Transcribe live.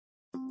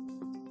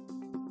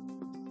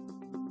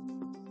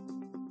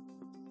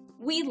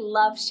We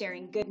love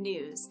sharing good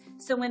news,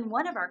 so when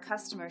one of our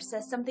customers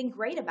says something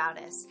great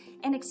about us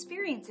and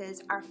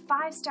experiences our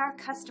 5-star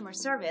customer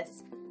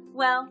service,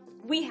 well,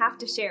 we have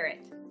to share it.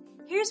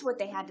 Here's what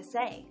they had to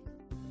say.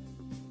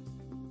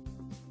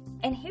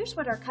 And here's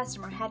what our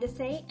customer had to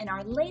say in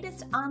our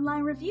latest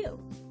online review.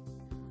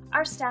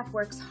 Our staff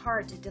works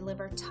hard to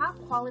deliver top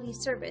quality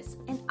service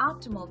and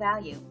optimal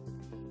value.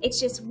 It's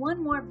just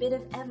one more bit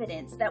of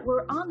evidence that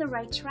we're on the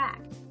right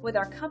track with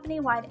our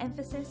company-wide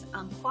emphasis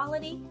on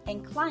quality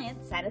and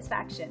client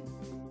satisfaction.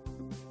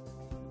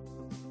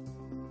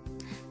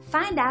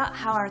 Find out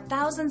how our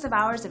thousands of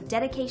hours of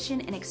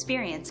dedication and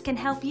experience can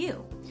help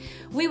you.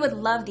 We would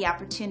love the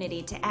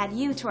opportunity to add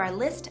you to our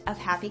list of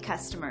happy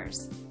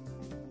customers.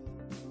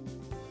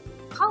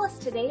 Call us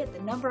today at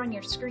the number on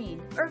your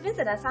screen or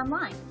visit us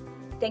online.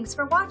 Thanks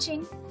for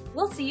watching.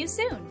 We'll see you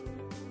soon.